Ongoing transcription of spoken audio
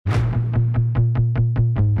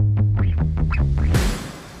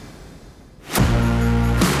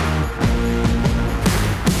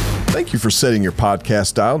for setting your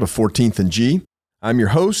podcast dial to 14th and G. I'm your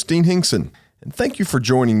host, Dean Hinkson, and thank you for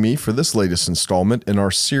joining me for this latest installment in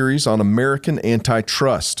our series on American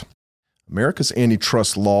antitrust. America's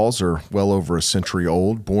antitrust laws are well over a century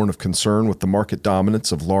old, born of concern with the market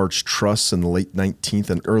dominance of large trusts in the late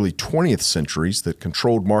 19th and early 20th centuries that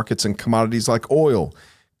controlled markets in commodities like oil,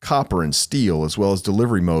 copper, and steel, as well as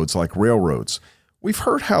delivery modes like railroads. We've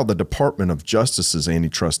heard how the Department of Justice's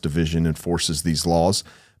Antitrust Division enforces these laws,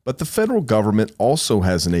 but the federal government also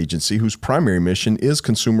has an agency whose primary mission is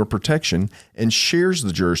consumer protection and shares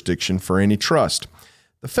the jurisdiction for antitrust.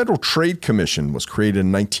 The Federal Trade Commission was created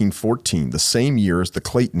in 1914, the same year as the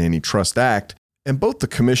Clayton Antitrust Act, and both the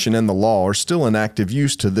commission and the law are still in active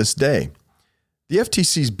use to this day. The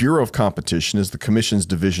FTC's Bureau of Competition is the commission's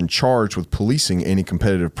division charged with policing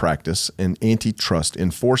anti-competitive practice and antitrust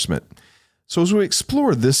enforcement. So as we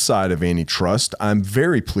explore this side of antitrust, I'm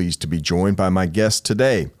very pleased to be joined by my guest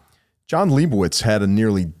today. John Leibowitz had a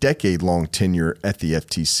nearly decade-long tenure at the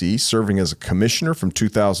FTC, serving as a commissioner from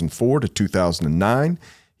 2004 to 2009.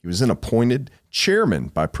 He was then appointed chairman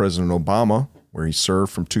by President Obama, where he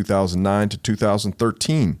served from 2009 to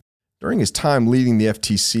 2013. During his time leading the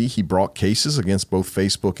FTC, he brought cases against both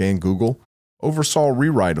Facebook and Google, oversaw a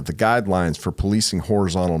rewrite of the guidelines for policing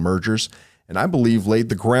horizontal mergers, and I believe laid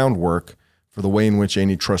the groundwork for the way in which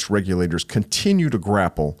antitrust regulators continue to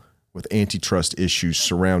grapple with antitrust issues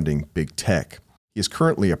surrounding big tech. He is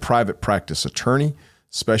currently a private practice attorney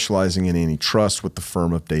specializing in antitrust with the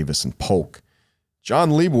firm of Davis & Polk.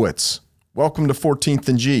 John Leibowitz, welcome to 14th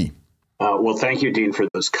and G. Well, thank you, Dean, for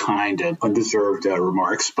those kind and undeserved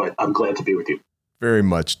remarks, but I'm glad to be with you. Very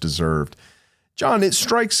much deserved. John, it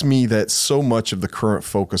strikes me that so much of the current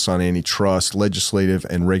focus on antitrust, legislative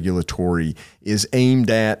and regulatory, is aimed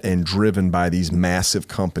at and driven by these massive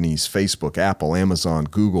companies, Facebook, Apple, Amazon,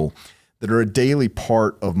 Google, that are a daily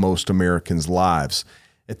part of most Americans' lives.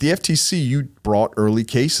 At the FTC, you brought early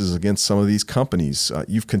cases against some of these companies.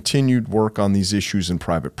 You've continued work on these issues in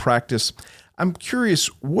private practice. I'm curious,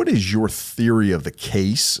 what is your theory of the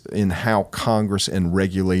case in how Congress and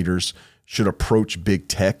regulators should approach big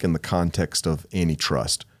tech in the context of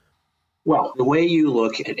antitrust? Well, the way you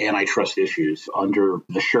look at antitrust issues under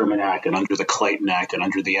the Sherman Act and under the Clayton Act and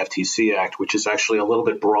under the FTC Act, which is actually a little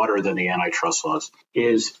bit broader than the antitrust laws,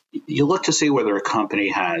 is you look to see whether a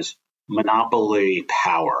company has monopoly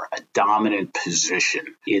power, a dominant position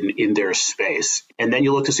in their space. And then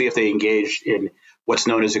you look to see if they engage in what's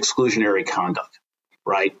known as exclusionary conduct.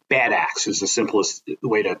 Right? Bad acts is the simplest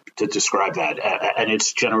way to describe that, and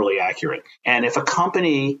it's generally accurate. And if a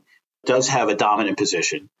company does have a dominant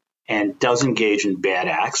position and does engage in bad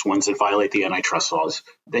acts, ones that violate the antitrust laws,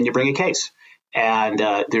 then you bring a case. And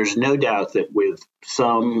there's no doubt that with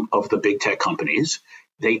some of the big tech companies,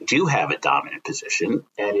 they do have a dominant position,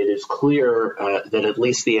 and it is clear that at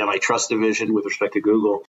least the antitrust division with respect to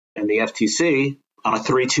Google and the FTC, on a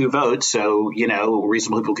 3-2 vote, so,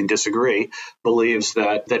 reasonable people can disagree, believes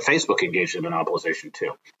that Facebook engaged in monopolization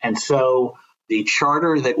too. And so the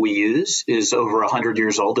charter that we use is over 100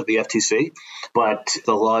 years old at the FTC, but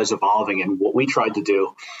the law is evolving. And what we tried to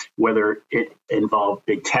do, whether it involved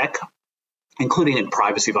big tech, including in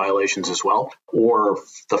privacy violations as well, or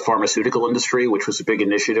the pharmaceutical industry, which was a big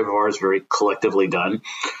initiative of ours, very collectively done,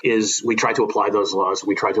 is we tried to apply those laws.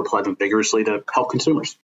 We tried to apply them vigorously to help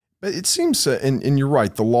consumers. But it seems, and you're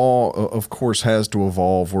right, the law, of course, has to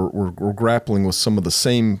evolve. We're grappling with some of the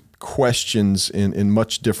same questions in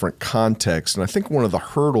much different contexts. And I think one of the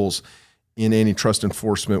hurdles in antitrust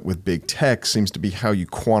enforcement with big tech seems to be how you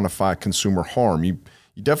quantify consumer harm. You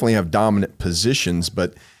definitely have dominant positions,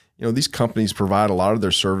 but these companies provide a lot of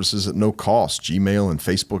their services at no cost. Gmail and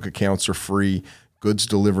Facebook accounts are free. Goods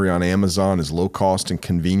delivery on Amazon is low cost and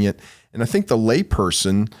convenient. And I think the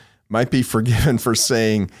layperson might be forgiven for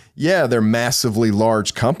saying, yeah, they're massively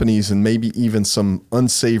large companies and maybe even some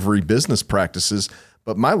unsavory business practices,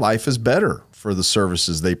 but my life is better for the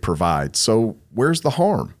services they provide. So where's the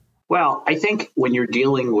harm? Well, I think when you're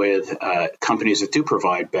dealing with companies that do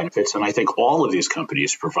provide benefits, and I think all of these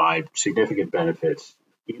companies provide significant benefits,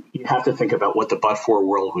 you have to think about what the but-for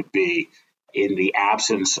world would be in the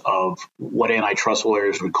absence of what antitrust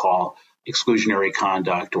lawyers would call exclusionary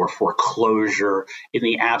conduct or foreclosure, in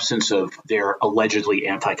the absence of their allegedly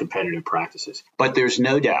anti-competitive practices. But there's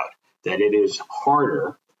no doubt that it is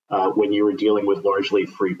harder when you are dealing with largely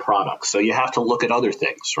free products. So you have to look at other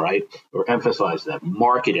things, right? Or emphasize them: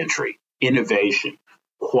 market entry, innovation,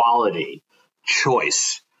 quality,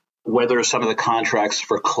 choice, whether some of the contracts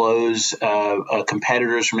foreclose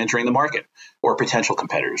competitors from entering the market or potential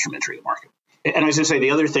competitors from entering the market. And I was going to say,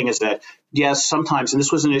 the other thing is that, yes, sometimes, and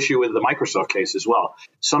this was an issue with the Microsoft case as well,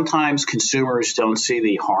 sometimes consumers don't see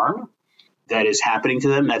the harm that is happening to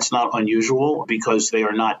them. That's not unusual because they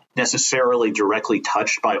are not necessarily directly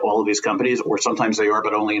touched by all of these companies, or sometimes they are,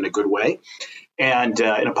 but only in a good way and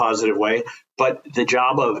in a positive way. But the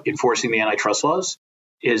job of enforcing the antitrust laws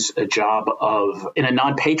is a job of, in a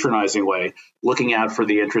non-patronizing way, looking out for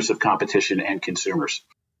the interests of competition and consumers.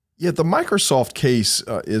 Yeah, the Microsoft case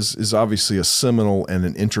is obviously a seminal and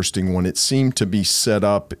an interesting one. It seemed to be set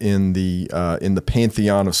up in the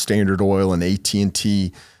pantheon of Standard Oil and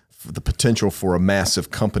AT&T, for the potential for a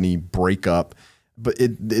massive company breakup, but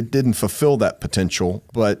it didn't fulfill that potential.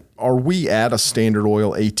 But are we at a Standard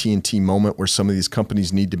Oil AT&T moment where some of these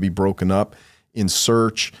companies need to be broken up in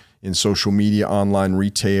search, in social media, online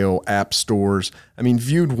retail, app stores? I mean,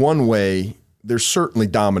 viewed one way, there's certainly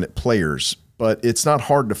dominant players, but it's not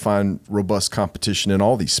hard to find robust competition in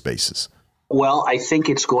all these spaces. Well, I think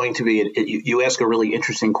it's going to be, you ask a really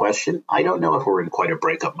interesting question. I don't know if we're in quite a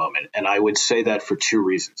breakup moment, and I would say that for two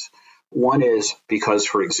reasons. One is because,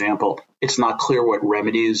 for example, it's not clear what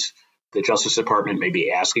remedies the Justice Department may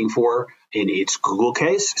be asking for in its Google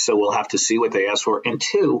case, so we'll have to see what they ask for. And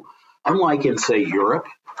two, unlike in, say, Europe,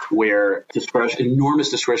 where enormous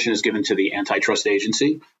discretion is given to the antitrust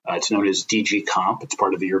agency, it's known as DG Comp, it's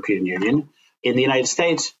part of the European Union. In the United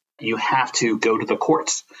States, you have to go to the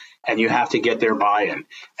courts and you have to get their buy-in.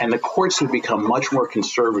 And the courts have become much more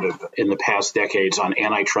conservative in the past decades on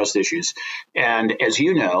antitrust issues. And as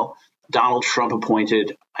you know, Donald Trump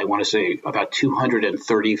appointed, I want to say, about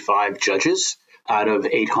 235 judges out of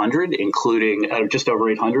 800, just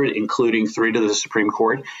over 800, including 3 to the Supreme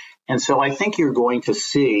Court. And so I think you're going to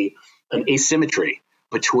see an asymmetry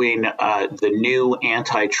between the new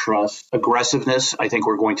antitrust aggressiveness. I think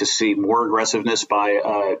we're going to see more aggressiveness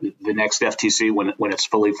by the next FTC when it's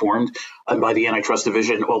fully formed, and by the antitrust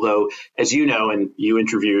division. Although, as you know, and you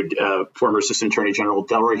interviewed former Assistant Attorney General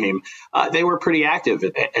Del Rahim, they were pretty active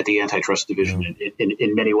at the antitrust division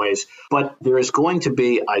in many ways. But there is going to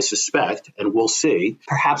be, I suspect, and we'll see,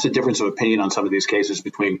 perhaps a difference of opinion on some of these cases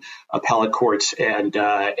between appellate courts and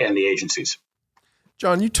the agencies.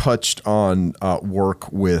 John, you touched on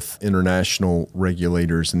work with international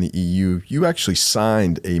regulators in the EU. You actually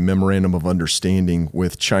signed a memorandum of understanding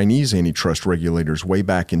with Chinese antitrust regulators way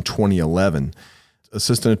back in 2011.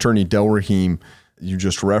 Assistant Attorney Del Rahim, you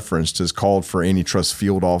just referenced, has called for antitrust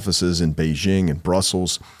field offices in Beijing and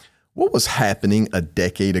Brussels. What was happening a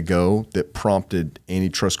decade ago that prompted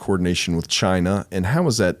antitrust coordination with China, and how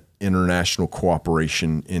has that international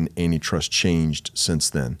cooperation in antitrust changed since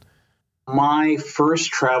then? My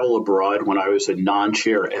first travel abroad when I was a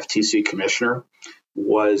non-chair FTC commissioner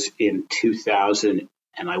was in 2000,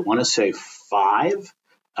 and I want to say 5,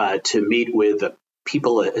 to meet with the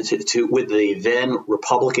people, with the then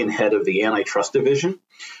Republican head of the antitrust division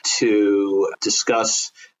to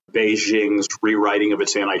discuss Beijing's rewriting of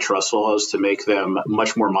its antitrust laws to make them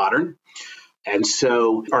much more modern. And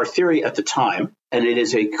so our theory at the time, and it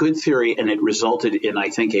is a good theory, and it resulted in, I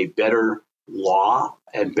think, a better law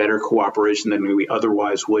and better cooperation than we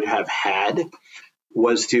otherwise would have had,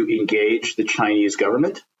 was to engage the Chinese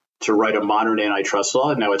government to write a modern antitrust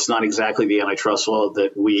law. Now, it's not exactly the antitrust law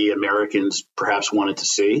that we Americans perhaps wanted to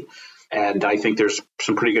see. And I think there's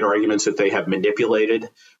some pretty good arguments that they have manipulated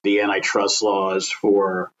the antitrust laws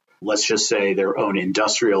for, let's just say, their own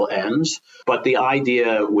industrial ends. But the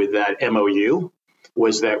idea with that MOU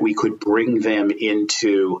was that we could bring them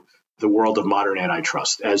into the world of modern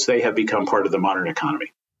antitrust as they have become part of the modern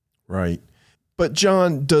economy. Right. But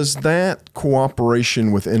John, does that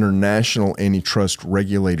cooperation with international antitrust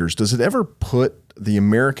regulators, does it ever put the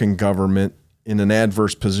American government in an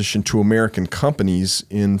adverse position to American companies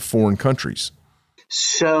in foreign countries?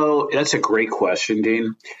 So that's a great question,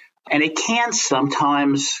 Dean. And it can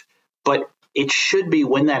sometimes, but it should be,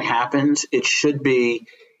 when that happens, it should be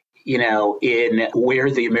in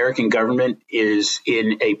where the American government is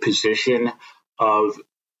in a position of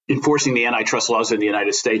enforcing the antitrust laws in the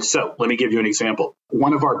United States. So let me give you an example.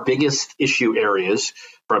 One of our biggest issue areas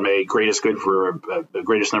from a greatest good for the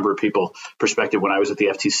greatest number of people perspective when I was at the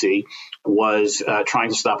FTC was trying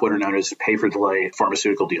to stop what are known as pay-for-delay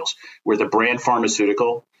pharmaceutical deals, where the brand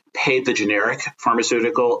pharmaceutical paid the generic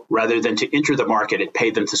pharmaceutical rather than to enter the market. It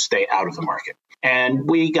paid them to stay out of the market. And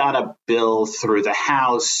we got a bill through the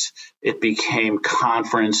House. It became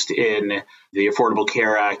conferenced in the Affordable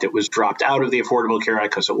Care Act. It was dropped out of the Affordable Care Act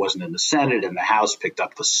because it wasn't in the Senate, and the House picked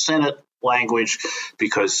up the Senate language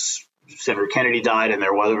because Senator Kennedy died and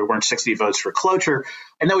there weren't 60 votes for cloture.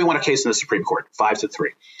 And then we won a case in the Supreme Court, 5-3.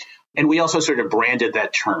 And we also sort of branded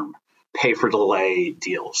that term, pay-for-delay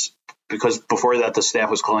deals. because before that, the staff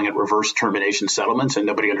was calling it reverse termination settlements, and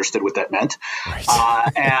nobody understood what that meant.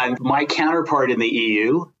 Right. And my counterpart in the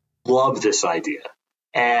EU loved this idea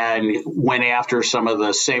and went after some of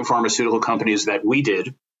the same pharmaceutical companies that we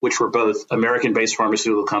did, which were both American-based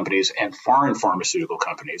pharmaceutical companies and foreign pharmaceutical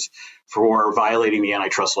companies, for violating the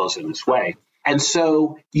antitrust laws in this way. And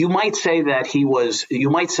so you might say that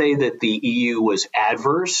the EU was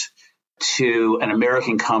adverse to an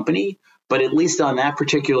American company, but at least on that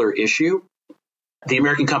particular issue, the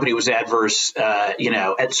American company was adverse,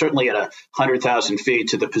 certainly at 100,000 feet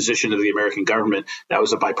to the position of the American government. That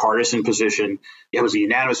was a bipartisan position. It was a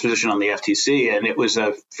unanimous position on the FTC, and it was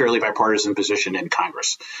a fairly bipartisan position in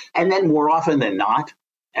Congress. And then more often than not,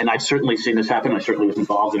 and I've certainly seen this happen, I certainly was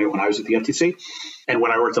involved in it when I was at the FTC and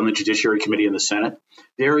when I worked on the Judiciary Committee in the Senate,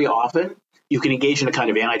 very often you can engage in a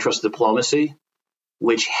kind of antitrust diplomacy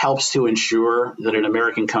which helps to ensure that an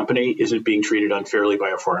American company isn't being treated unfairly by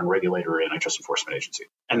a foreign regulator or antitrust enforcement agency.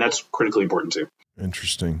 And that's critically important too.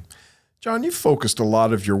 Interesting. John, you focused a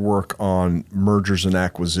lot of your work on mergers and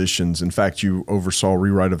acquisitions. In fact, you oversaw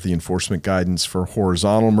rewrite of the enforcement guidance for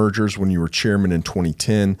horizontal mergers when you were chairman in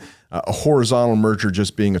 2010. A horizontal merger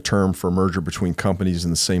just being a term for a merger between companies in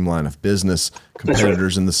the same line of business,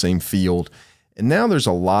 competitors in the same field. And now there's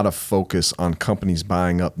a lot of focus on companies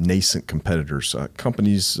buying up nascent competitors,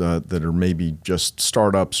 companies that are maybe just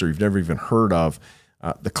startups or you've never even heard of.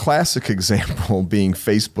 The classic example being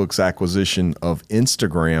Facebook's acquisition of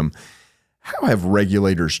Instagram. How have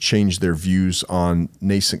regulators changed their views on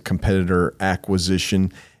nascent competitor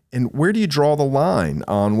acquisition? And where do you draw the line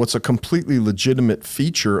on what's a completely legitimate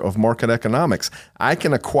feature of market economics? I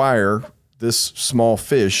can acquire this small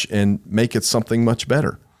fish and make it something much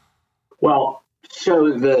better. Well,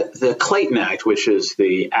 so the Clayton Act, which is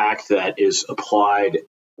the act that is applied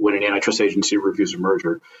when an antitrust agency reviews a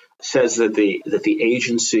merger, says that the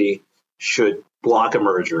agency should block a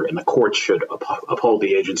merger and the court should uphold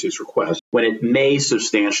the agency's request when it may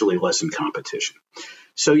substantially lessen competition.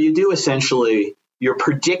 So you do essentially, you're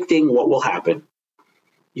predicting what will happen.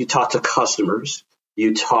 You talk to customers,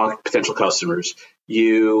 you talk potential customers,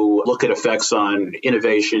 you look at effects on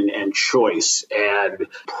innovation and choice and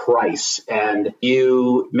price, and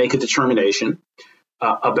you make a determination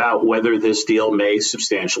about whether this deal may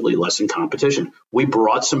substantially lessen competition. We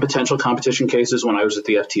brought some potential competition cases when I was at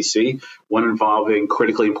the FTC, one involving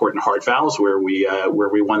critically important heart valves where we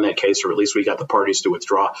won that case, or at least we got the parties to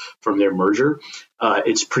withdraw from their merger.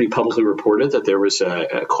 It's pretty publicly reported that there was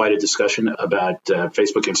quite a discussion about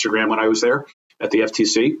Facebook, Instagram when I was there at the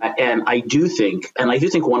FTC. And I do think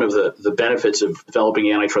one of the benefits of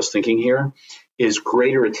developing antitrust thinking here is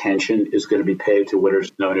greater attention is going to be paid to what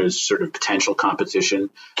is known as sort of potential competition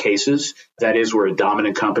cases. That is where a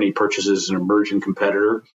dominant company purchases an emerging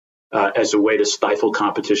competitor as a way to stifle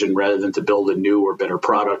competition rather than to build a new or better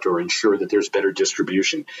product or ensure that there's better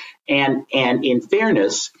distribution. And in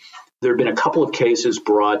fairness, there have been a couple of cases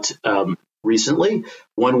brought recently.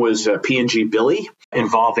 One was P&G Billy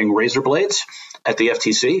involving razor blades at the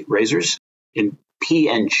FTC, razors. And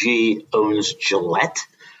P&G owns Gillette.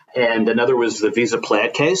 And another was the Visa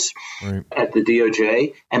Plaid case at the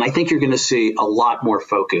DOJ. And I think you're going to see a lot more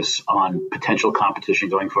focus on potential competition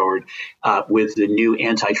going forward with the new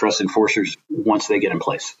antitrust enforcers once they get in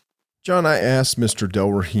place. John, I asked Mr.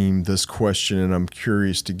 Delrahim this question, and I'm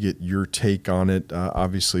curious to get your take on it.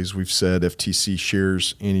 Obviously, as we've said, FTC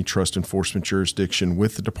shares antitrust enforcement jurisdiction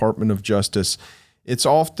with the Department of Justice. It's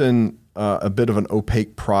often a bit of an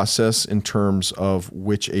opaque process in terms of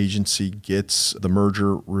which agency gets the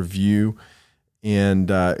merger review,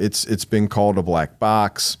 and it's been called a black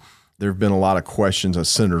box. There have been a lot of questions.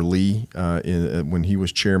 Senator Lee, when he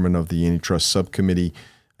was chairman of the antitrust subcommittee,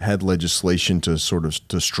 had legislation to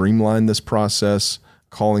streamline this process,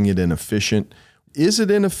 calling it inefficient. Is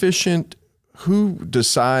it inefficient? Who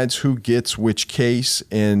decides who gets which case,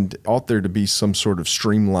 and ought there to be some sort of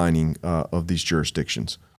streamlining of these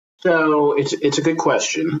jurisdictions? So it's a good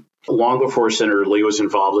question. Long before Senator Lee was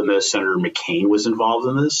involved in this, Senator McCain was involved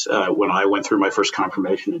in this when I went through my first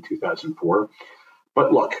confirmation in 2004.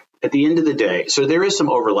 But look, at the end of the day, so there is some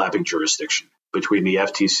overlapping jurisdiction between the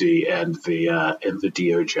FTC and the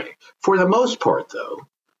DOJ. For the most part, though,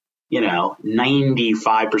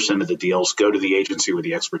 95% of the deals go to the agency with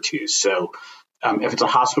the expertise. So if it's a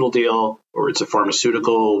hospital deal or it's a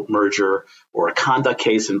pharmaceutical merger or a conduct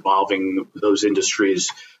case involving those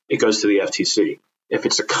industries, it goes to the FTC. If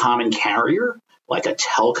it's a common carrier, like a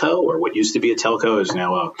telco, or what used to be a telco is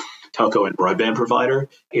now telco and broadband provider.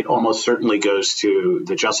 It almost certainly goes to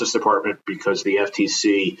the Justice Department because the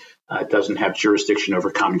FTC doesn't have jurisdiction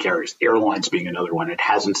over common carriers, airlines being another one. It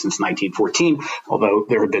hasn't since 1914, although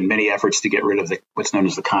there have been many efforts to get rid of what's known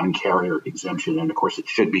as the common carrier exemption. And of course, it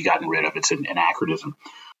should be gotten rid of. It's an anachronism.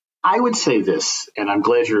 I would say this, and I'm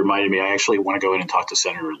glad you reminded me. I actually want to go in and talk to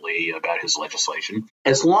Senator Lee about his legislation.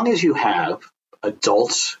 As long as you have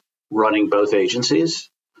adults running both agencies,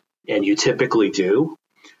 and you typically do,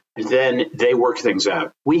 then they work things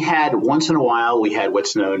out. Once in a while, we had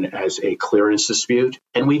what's known as a clearance dispute,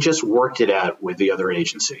 and we just worked it out with the other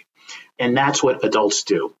agency. And that's what adults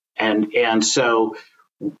do. And so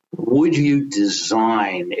would you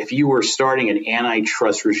design, if you were starting an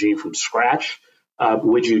antitrust regime from scratch,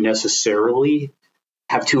 would you necessarily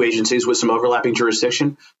have two agencies with some overlapping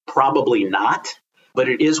jurisdiction? Probably not, but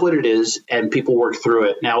it is what it is, and people work through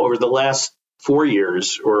it. Now, over the last 4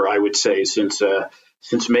 years, or I would say since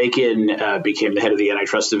Macon became the head of the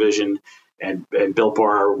antitrust division, and Bill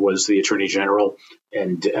Barr was the attorney general,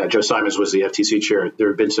 and Joe Simons was the FTC chair, there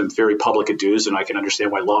have been some very public adieus, and I can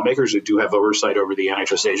understand why lawmakers who do have oversight over the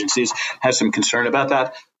antitrust agencies have some concern about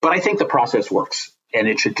that. But I think the process works, and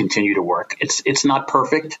it should continue to work. It's not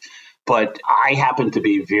perfect, but I happen to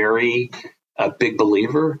be a big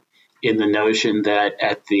believer in the notion that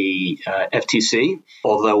at the FTC,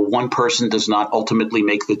 although one person does not ultimately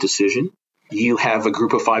make the decision, you have a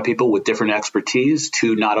group of 5 people with different expertise,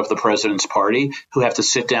 2 not of the president's party, who have to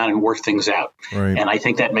sit down and work things out. Right. And I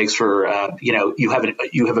think that makes for, you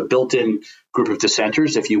have a built-in group of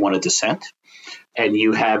dissenters if you want to dissent. And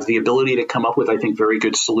you have the ability to come up with, I think, very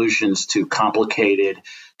good solutions to complicated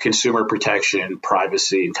consumer protection,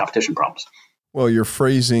 privacy, and competition problems. Well, you're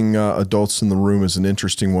phrasing adults in the room is an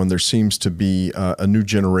interesting one. There seems to be a new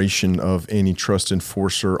generation of antitrust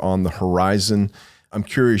enforcer on the horizon. I'm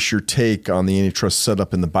curious your take on the antitrust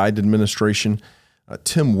setup in the Biden administration.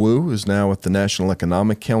 Tim Wu is now at the National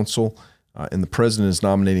Economic Council, and the president is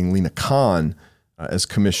nominating Lina Khan as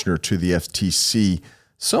commissioner to the FTC.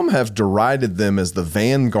 Some have derided them as the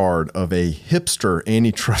vanguard of a hipster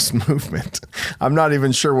antitrust movement. I'm not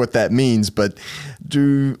even sure what that means, but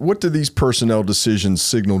what do these personnel decisions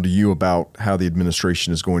signal to you about how the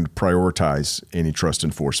administration is going to prioritize antitrust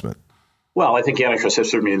enforcement? Well, I think antitrust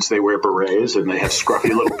hipster means they wear berets and they have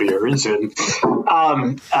scruffy little beards. And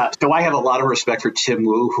so I have a lot of respect for Tim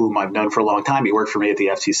Wu, whom I've known for a long time. He worked for me at the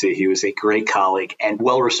FTC. He was a great colleague and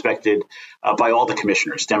well respected by all the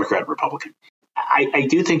commissioners, Democrat and Republican. I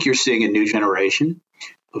do think you're seeing a new generation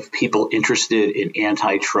of people interested in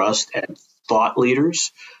antitrust and thought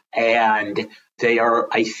leaders. And they are,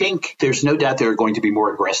 I think there's no doubt they're going to be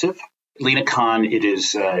more aggressive. Lina Khan,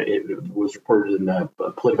 it was reported in the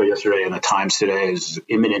Politico yesterday and the Times today as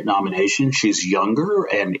imminent nomination. She's younger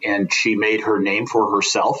and she made her name for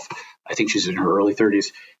herself. I think she's in her early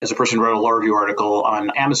 30s as a person who wrote a law review article on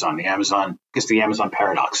Amazon, the Amazon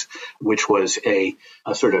paradox, which was a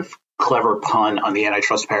sort of clever pun on the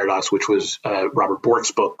antitrust paradox, which was Robert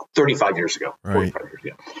Bork's book 35 years ago. Right. 45 years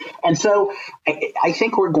ago. And so I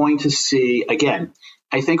think we're going to see, again,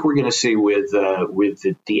 with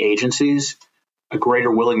the agencies a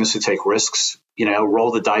greater willingness to take risks,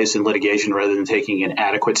 roll the dice in litigation rather than taking an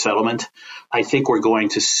adequate settlement. I think we're going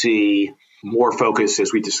to see more focus,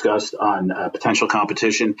 as we discussed, on potential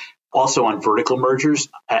competition, also on vertical mergers.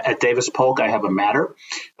 At Davis Polk, I have a matter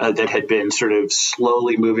that had been sort of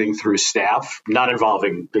slowly moving through staff, not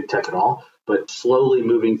involving big tech at all, but slowly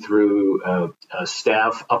moving through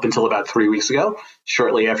staff up until about 3 weeks ago,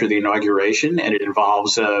 shortly after the inauguration. And it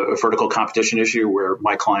involves a vertical competition issue where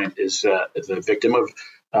my client is the victim of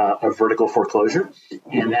a vertical foreclosure.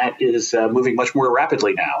 And that is moving much more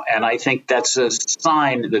rapidly now. And I think that's a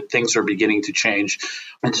sign that things are beginning to change.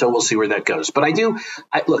 And so we'll see where that goes. But I do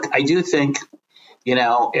think,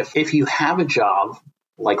 if you have a job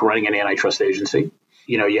like running an antitrust agency,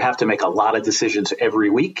 you have to make a lot of decisions every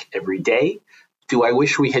week, every day. Do I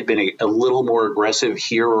wish we had been a little more aggressive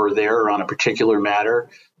here or there on a particular matter?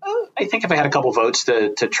 I think if I had a couple votes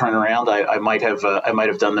to turn around, I might have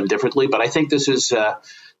done them differently. But I think this is,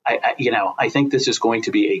 I think this is going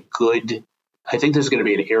to be I think there's going to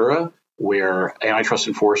be an era where antitrust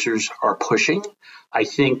enforcers are pushing. I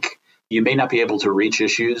think you may not be able to reach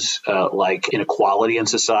issues like inequality in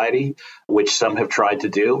society, which some have tried to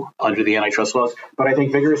do under the antitrust laws. But I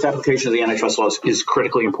think vigorous application of the antitrust laws is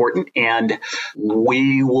critically important. And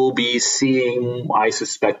we will be seeing, I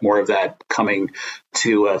suspect, more of that coming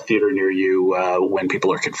to a theater near you when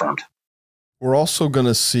people are confirmed. We're also going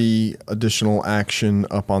to see additional action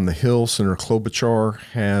up on the Hill. Senator Klobuchar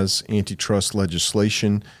has antitrust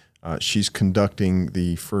legislation She's conducting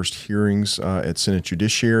the first hearings at Senate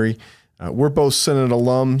Judiciary. We're both Senate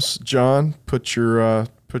alums. John, put your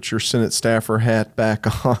Senate staffer hat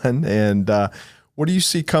back on. And what do you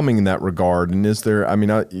see coming in that regard? And is there,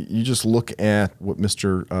 you just look at what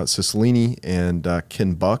Mr. Cicilline and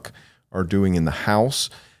Ken Buck are doing in the House.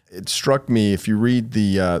 It struck me, if you read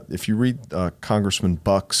Congressman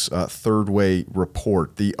Buck's Third Way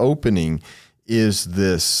report, the opening is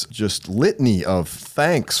this just litany of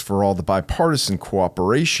thanks for all the bipartisan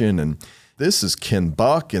cooperation. And this is Ken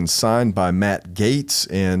Buck and signed by Matt Gaetz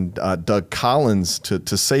and Doug Collins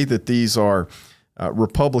to say that these are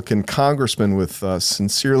Republican congressmen with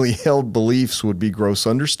sincerely held beliefs would be gross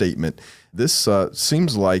understatement. This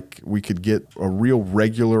seems like we could get a real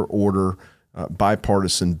regular order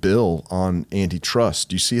bipartisan bill on antitrust.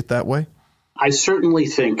 Do you see it that way? I certainly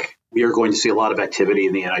think we are going to see a lot of activity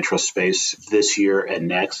in the antitrust space this year and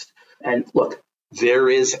next. And look, there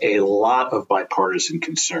is a lot of bipartisan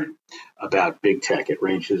concern about big tech. It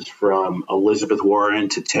ranges from Elizabeth Warren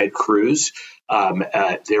to Ted Cruz.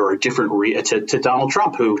 There are different to Donald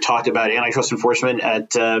Trump, who talked about antitrust enforcement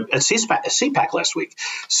at CPAC last week.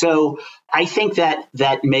 So I think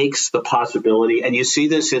that makes the possibility, and you see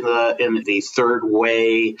this in the Third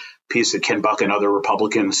Way piece that Ken Buck and other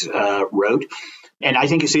Republicans wrote. And I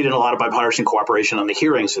think you see it in a lot of bipartisan cooperation on the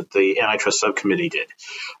hearings that the antitrust subcommittee did.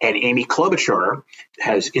 And Amy Klobuchar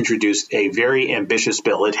has introduced a very ambitious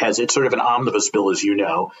bill. It's sort of an omnibus bill, as you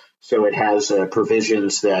know. So it has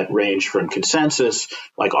provisions that range from consensus,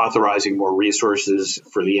 like authorizing more resources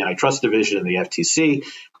for the antitrust division and the FTC,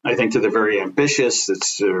 I think, to the very ambitious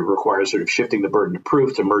that requires sort of shifting the burden of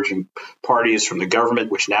proof to merging parties from the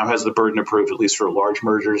government, which now has the burden of proof, at least for large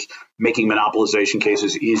mergers, making monopolization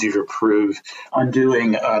cases easier to prove,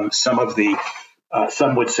 undoing some of the,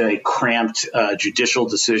 some would say, cramped judicial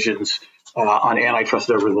decisions on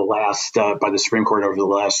antitrust over the last, by the Supreme Court over the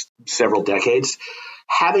last several decades.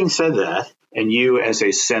 Having said that, and you as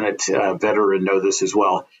a Senate veteran know this as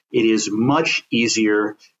well, it is much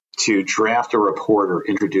easier to draft a report or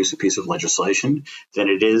introduce a piece of legislation than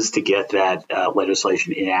it is to get that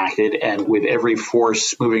legislation enacted. And with every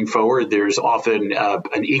force moving forward, there's often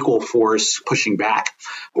an equal force pushing back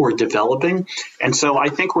or developing. And so I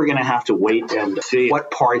think we're going to have to wait and see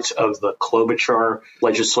what parts of the Klobuchar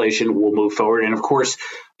legislation will move forward. And of course,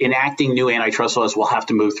 enacting new antitrust laws will have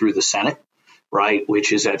to move through the Senate, right,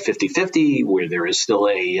 which is at 50-50, where there is still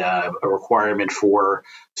a requirement for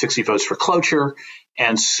 60 votes for cloture.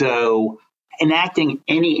 And so enacting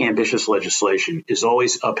any ambitious legislation is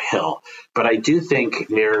always uphill. But I do think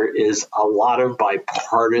there is a lot of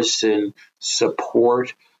bipartisan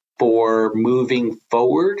support for moving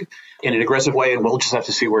forward in an aggressive way, and we'll just have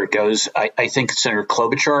to see where it goes. I think Senator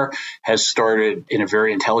Klobuchar has started in a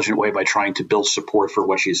very intelligent way by trying to build support for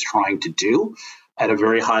what she's trying to do at a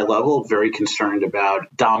very high level, very concerned about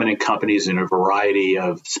dominant companies in a variety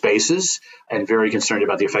of spaces, and very concerned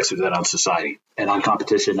about the effects of that on society and on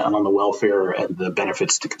competition and on the welfare and the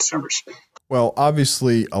benefits to consumers. Well,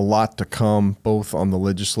 obviously a lot to come, both on the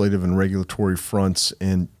legislative and regulatory fronts,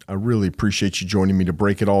 and I really appreciate you joining me to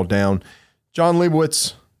break it all down. Jon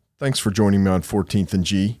Leibowitz, thanks for joining me on 14th and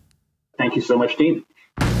G. Thank you so much, Dean.